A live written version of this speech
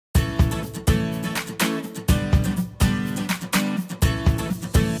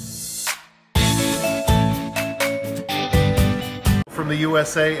from the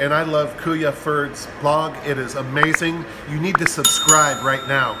USA, and I love Kuya Ferd's blog. It is amazing. You need to subscribe right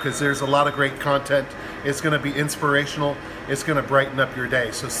now because there's a lot of great content. It's going to be inspirational. It's going to brighten up your day.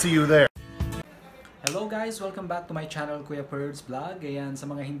 So see you there. Hello guys! Welcome back to my channel, Kuya Ferd's Vlog. Ayan, sa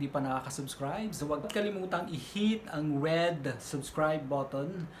mga hindi pa nakaka-subscribe, so huwag kalimutang i-hit ang red subscribe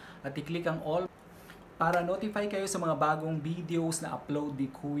button at i-click ang all para notify kayo sa mga bagong videos na upload ni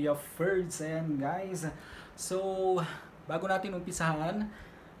Kuya Ferds. Ayan guys. So, bago natin umpisahan,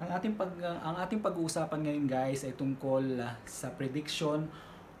 ang ating pag-uusapan ngayon guys ay tungkol sa prediction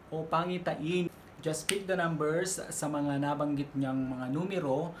o pangitain. Just pick the numbers sa mga nabanggit niyang mga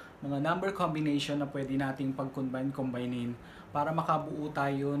numero, mga number combination na pwede nating pag-combine-combinein para makabuo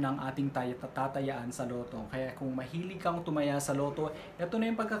tayo ng ating tatayaan sa loto. Kaya kung mahilig kang tumaya sa loto, ito na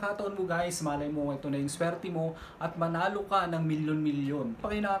yung pagkakataon mo guys. Malay mo, ito na yung swerte mo at manalo ka ng milyon-milyon.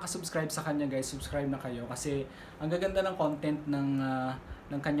 Pa kayo nakaka-subscribe sa kanya guys, subscribe na kayo kasi ang gaganda ng content ng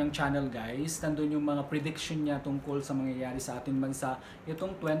kanyang channel guys. Nandun yung mga prediction niya tungkol sa mangyayari sa ating bansa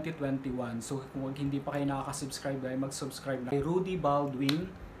itong 2021. So kung hindi pa kayo nakaka-subscribe guys, mag-subscribe na. Kay Rudy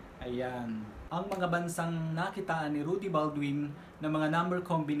Baldwin, ayan. Ang mga bansang nakitaan ni Rudy Baldwin na mga number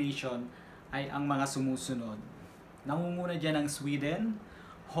combination ay ang mga sumusunod. Nangunguna dyan ang Sweden,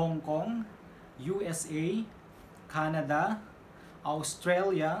 Hong Kong, USA, Canada,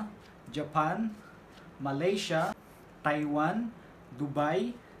 Australia, Japan, Malaysia, Taiwan,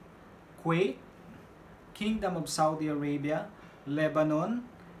 Dubai, Kuwait, Kingdom of Saudi Arabia, Lebanon,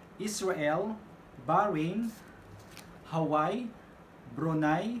 Israel, Bahrain, Hawaii,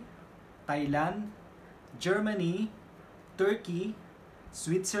 Brunei, Thailand, Germany, Turkey,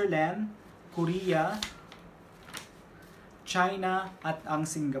 Switzerland, Korea, China, at ang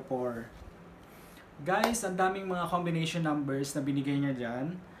Singapore. Guys, ang daming mga combination numbers na binigay niya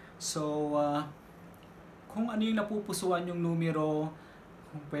dyan. So, kung ano yung napupusuan yung numero,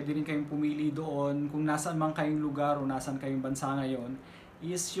 pwede rin kayong pumili doon. Kung nasaan man kayong lugar o nasaan kayong bansa ngayon,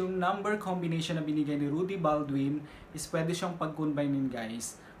 is yung number combination na binigay ni Rudy Baldwin is pwede siyang pag-combinein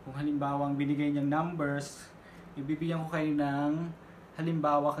guys. Kung halimbawa ang binigay niyang numbers, ibibigyan ko kayo ng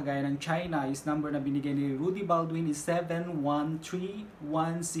halimbawa kagaya ng China, is number na binigay ni Rudy Baldwin is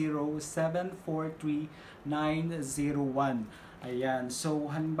 71310743901. Ayan, so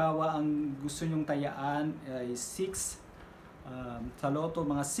halimbawa ang gusto nyong tayaan ay 6 sa loto,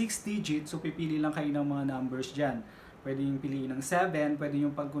 mga 6 digits, so pipili lang kayo ng mga numbers dyan. Pwede yung piliin ng 7, pwede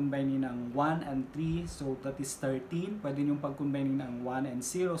yung pag-combine ng 1 and 3, so that is 13. Pwede yung pag-combine ng 1 and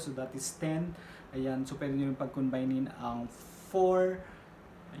 0, so that is 10. Ayan, so pwede yung pag-combine ang 4.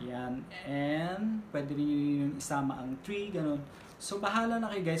 Ayan, and pwede rin yung isama ang 3, ganun. So bahala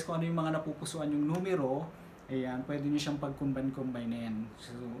na kayo guys kung ano yung mga napupusuan yung numero. Ayan, pwede nyo siyang pag-combine-combine.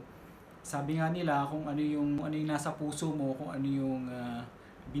 So, sabi nga nila kung ano yung nasa puso mo, kung ano yung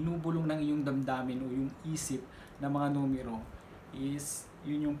binubulong ng iyong damdamin o yung isip na mga numero, is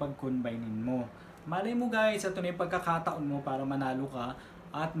yun yung pag-combinein mo. Malay mo guys, ito na yung pagkakataon mo para manalo ka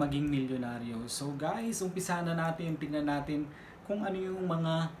at maging milyonaryo. So guys, umpisahan na natin, tingnan natin kung ano yung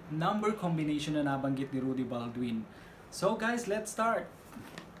mga number combination na nabanggit ni Rudy Baldwin. So guys, let's start!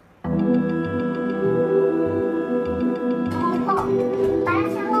 Para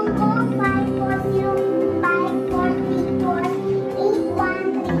sa Hong Kong,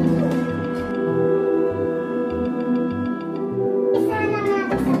 540548132. Isa na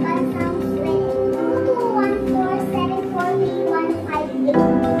natin sa bansang Sweden, 2214743158.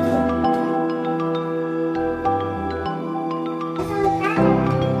 Sa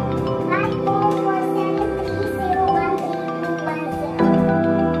Canada, 50473013210.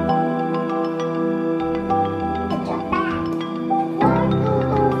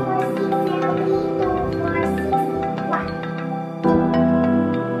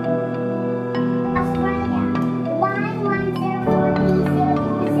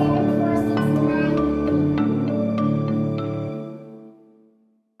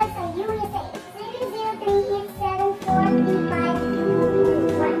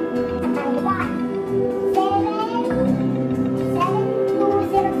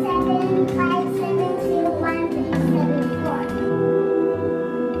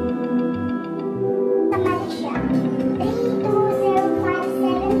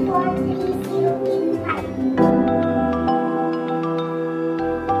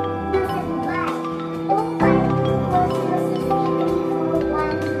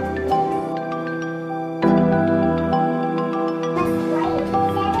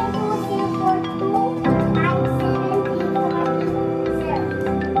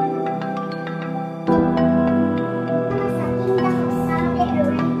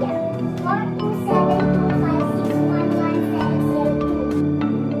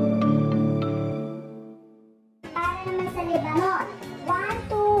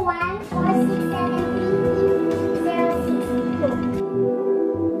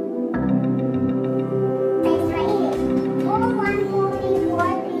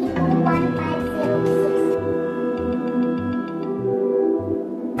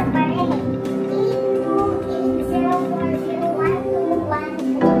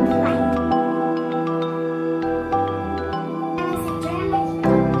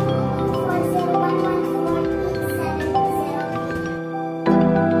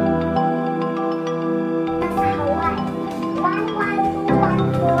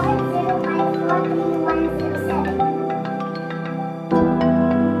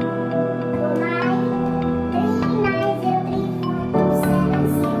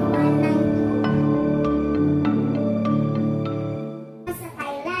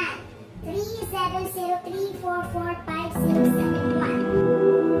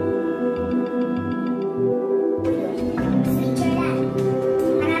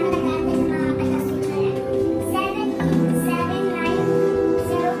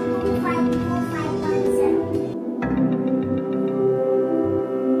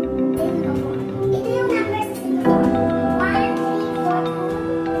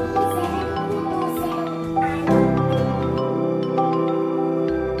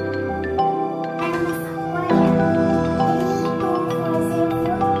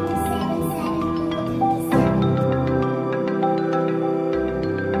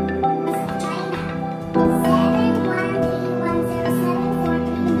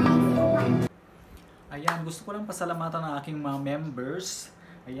 pasalamatan ng aking mga members.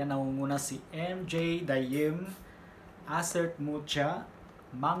 Ayan, nangunguna si MJ, DAYEM, ASERT MUTIA,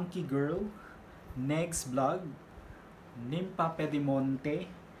 Monkey Girl, NEGS Vlog, Nimpha Pedimonte,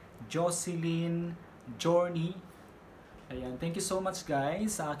 JOCELYN, Journey. Ayan, thank you so much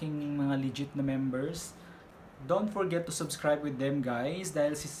guys sa aking mga legit na members. Don't forget to subscribe with them guys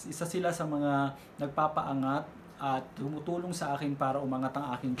dahil isa sila sa mga nagpapaangat at tumutulong sa akin para umangat ang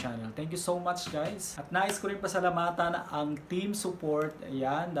aking channel. Thank you so much guys. At nais ko rin pasalamatan ang team support.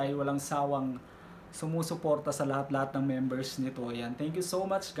 Ayan, dahil walang sawang sumusuporta sa lahat-lahat ng members nito. Ayan, thank you so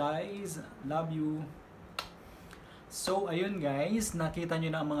much guys. Love you. So, ayun guys, nakita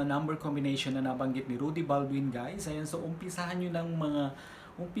nyo na ang mga number combination na nabanggit ni Rudy Baldwin guys. Ayan, so umpisahan nyo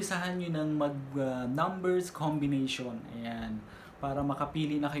ng mag numbers combination. Ayan, para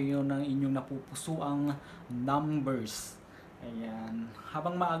makapili na kayo ng inyong napupusuang numbers. Ayan,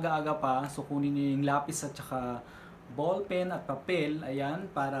 habang maaga-aga pa, so kunin nyo yung lapis at saka ballpen at papel. Ayan,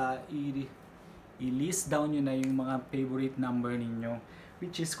 para i-list down nyo na yung mga favorite number ninyo.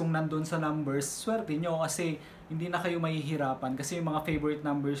 Which is kung nandun sa numbers, swerte nyo kasi hindi na kayo mahihirapan kasi yung mga favorite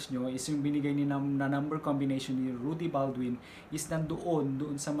numbers nyo is yung binigay ni na number combination ni Rudy Baldwin is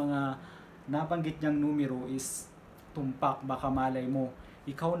nandoon sa mga nabanggit niyang numero is tumpak. Baka malay mo,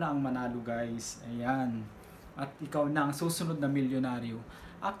 ikaw na ang manalo guys. Ayan, at ikaw na ang susunod na milyonaryo.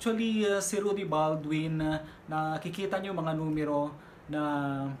 Actually, si Rudy Baldwin, nakikita nyo mga numero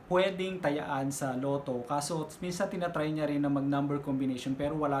na pwedeng tayaan sa lotto. Kaso minsan tinatry niya rin na mag number combination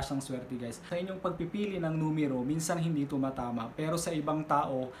pero wala siyang swerte guys. Sa inyong pagpipili ng numero, minsan hindi tumatama. Pero sa ibang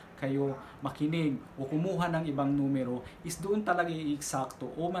tao, kayo makinig o kumuha ng ibang numero is doon talaga i-eksakto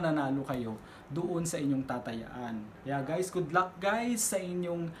o mananalo kayo doon sa inyong tatayaan. Kaya guys, good luck guys sa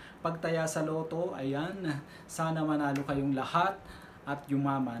inyong pagtaya sa lotto. Ayan, sana manalo kayong lahat at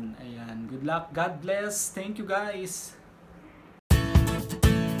yumaman. Ayan, good luck. God bless. Thank you guys.